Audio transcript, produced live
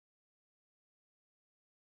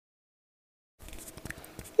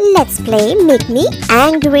Let's play Make Me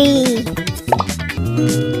Angry.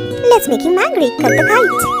 Let's make him angry. Cut the kite.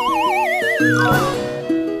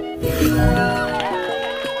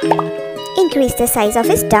 Increase the size of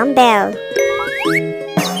his dumbbell.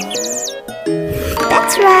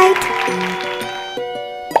 That's right.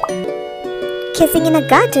 Kissing in a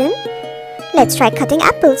garden. Let's try cutting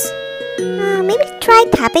apples. Maybe try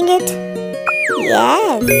tapping it.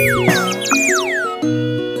 Yes.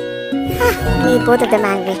 Made both of them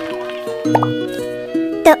angry.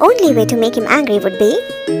 The only way to make him angry would be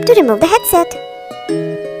to remove the headset.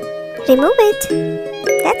 Remove it.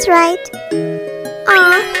 That's right.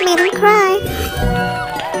 Made him cry.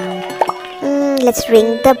 Let's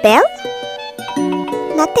ring the bell.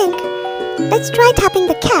 Nothing. Let's try tapping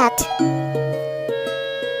the cat.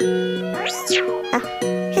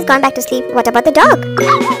 He's gone back to sleep. What about the dog?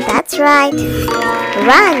 That's right.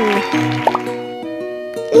 Run.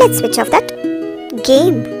 Let's switch off that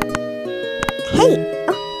game. Hey,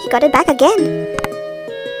 he got it back again.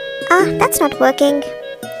 That's not working.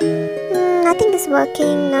 Nothing is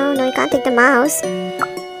working. No, you can't take the mouse.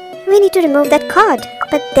 We need to remove that cord.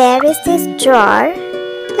 But there is this drawer.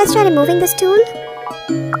 Let's try removing the stool.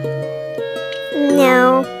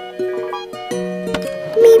 No.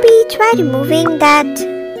 Maybe try removing that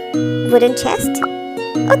wooden chest.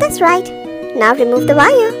 Oh, that's right. Now remove the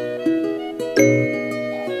wire.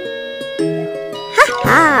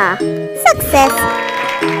 Success!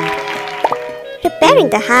 Repairing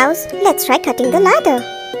the house. Let's try cutting the ladder.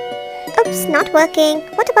 Oops, not working.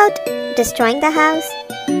 What about destroying the house?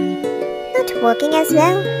 Not working as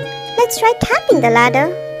well. Let's try tapping the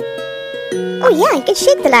ladder. Oh yeah, you can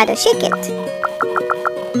shake the ladder. Shake it.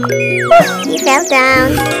 He fell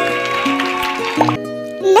down.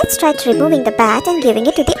 Let's try removing the bat and giving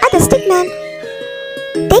it to the other stickman.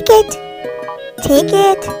 Take it. Take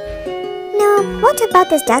it. No, what about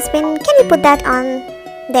this dustbin? Can we put that on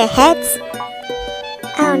their heads?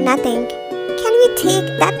 Oh, nothing. Can we take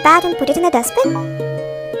that bat and put it in the dustbin?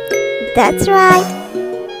 That's right.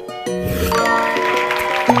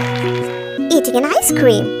 Eating an ice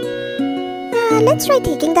cream. Let's try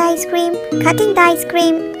taking the ice cream, cutting the ice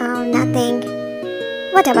cream. Oh, nothing.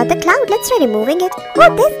 What about the cloud? Let's try removing it.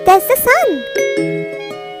 Oh, there's the sun.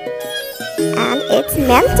 And it's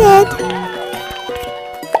melted.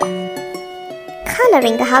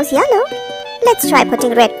 Coloring the house yellow. Let's try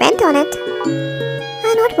putting red paint on it.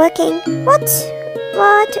 Not working. What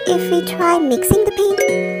if we try mixing the paint?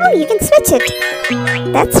 Oh, you can switch it.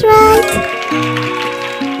 That's right.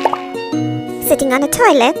 Sitting on a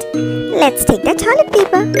toilet. Let's take the toilet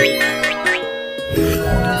paper.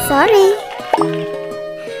 Sorry.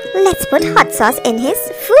 Let's put hot sauce in his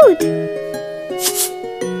food.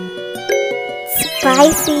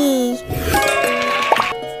 Spicy.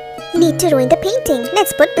 Need to ruin the painting.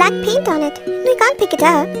 Let's put black paint on it. We can't pick it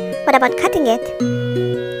up. What about cutting it?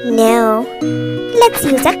 No. Let's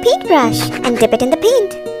use a paintbrush and dip it in the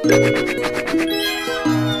paint.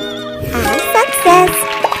 And success.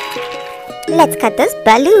 Let's cut those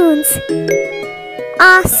balloons.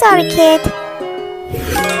 Sorry kid.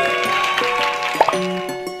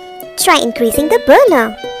 Try increasing the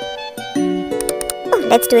burner. Oh,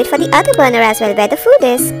 let's do it for the other burner as well, where the food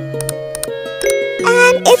is.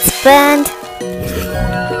 And it's burned.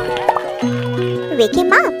 Wake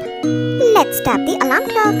him up. Let's tap the alarm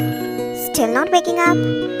clock. Still not waking up.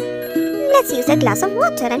 Let's use a glass of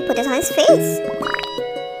water and put it on his face.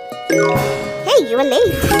 Hey, you were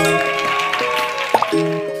late.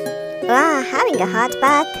 Having a hot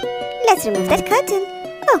bath. Let's remove that curtain.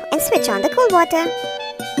 Oh, and switch on the cold water.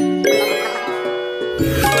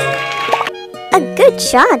 A good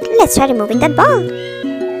shot. Let's try removing that ball.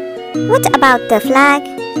 What about the flag?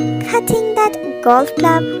 Cutting that golf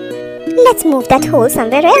club. Let's move that hole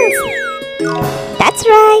somewhere else. That's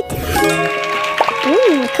right.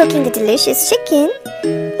 Cooking the delicious chicken.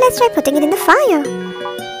 Let's try putting it in the fire.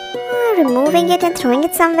 Removing it and throwing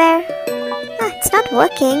it somewhere. It's not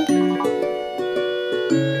working.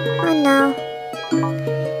 Oh no.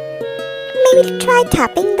 Maybe try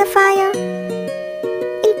tapping the fire.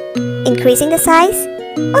 Increasing the size.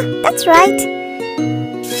 Oh, that's right.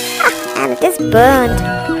 And it is burned.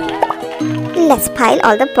 Let's pile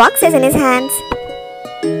all the boxes in his hands.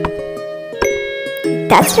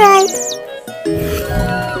 That's right.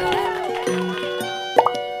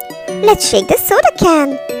 Let's shake the soda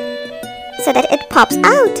can so that it pops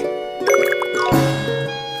out.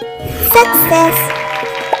 Success.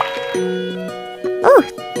 Oh,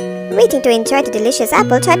 waiting to enjoy the delicious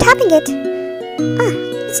apple, try tapping it.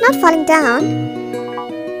 It's not falling down.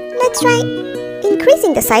 Let's try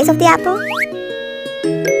increasing the size of the apple.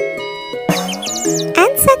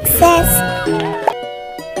 And success. access.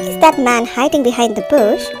 Is that man hiding behind the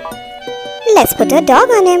bush? Let's put a dog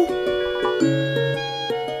on him.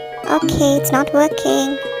 Okay, it's not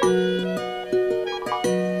working.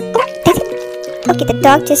 Oh, did it? Okay, the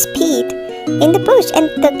dog just peed in the bush and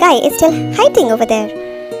the guy is still hiding over there.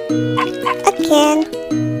 Again.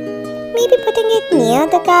 Maybe putting it near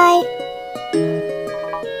the guy.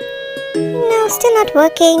 No, still not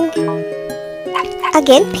working.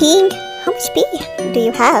 Again peeing. How much pee do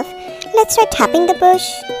you have? Let's try tapping the bush.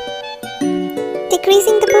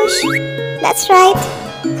 Decreasing the bush. That's right.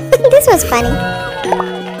 This was funny.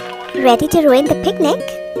 Ready to ruin the picnic?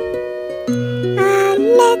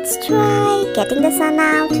 Let's try getting the sun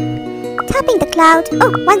out. Tapping the cloud.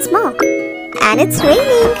 Oh, once more. And it's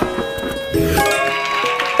raining.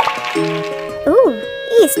 Ooh,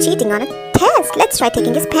 he is cheating on a test. Let's try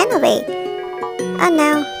taking his pen away. Oh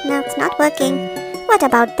no, it's not working. What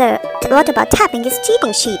about tapping his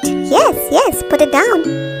cheating sheet? Yes, put it down.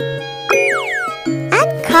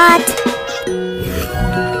 And cut.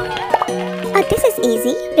 Oh, this is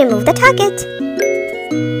easy. Remove the target.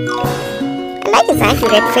 I like his angry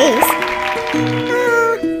red face.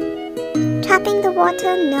 Tapping the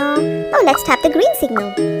water? No. Oh, let's tap the green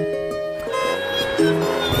signal.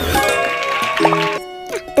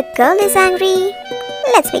 The girl is angry.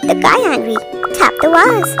 Let's make the guy angry. Tap the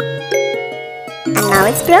vase. And now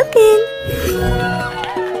it's broken.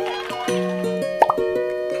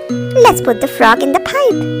 Let's put the frog in the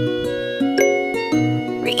pipe.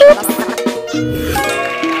 Oops.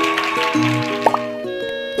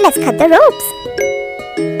 Let's cut the ropes.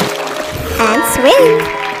 And swing.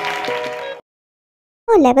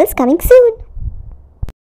 More levels coming soon.